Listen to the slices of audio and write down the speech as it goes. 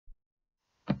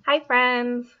Hi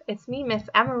friends, it's me, Miss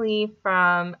Emily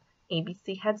from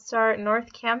ABC Head Start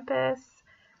North Campus.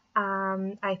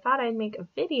 I thought I'd make a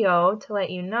video to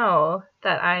let you know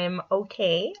that I'm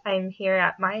okay. I'm here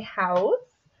at my house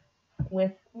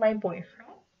with my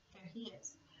boyfriend. There he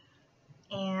is.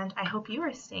 And I hope you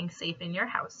are staying safe in your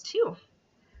house too.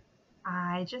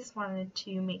 I just wanted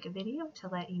to make a video to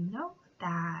let you know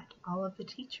that all of the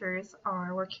teachers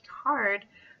are working hard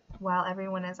while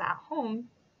everyone is at home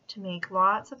to make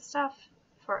lots of stuff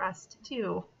for us to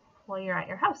do while you're at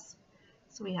your house.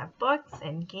 So we have books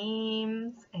and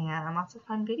games and lots of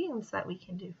fun videos that we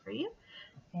can do for you.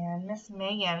 And Miss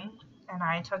Megan and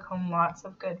I took home lots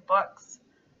of good books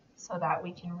so that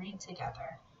we can read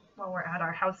together while we're at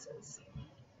our houses.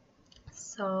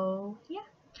 So yeah,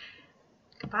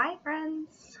 goodbye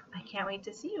friends. I can't wait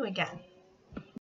to see you again.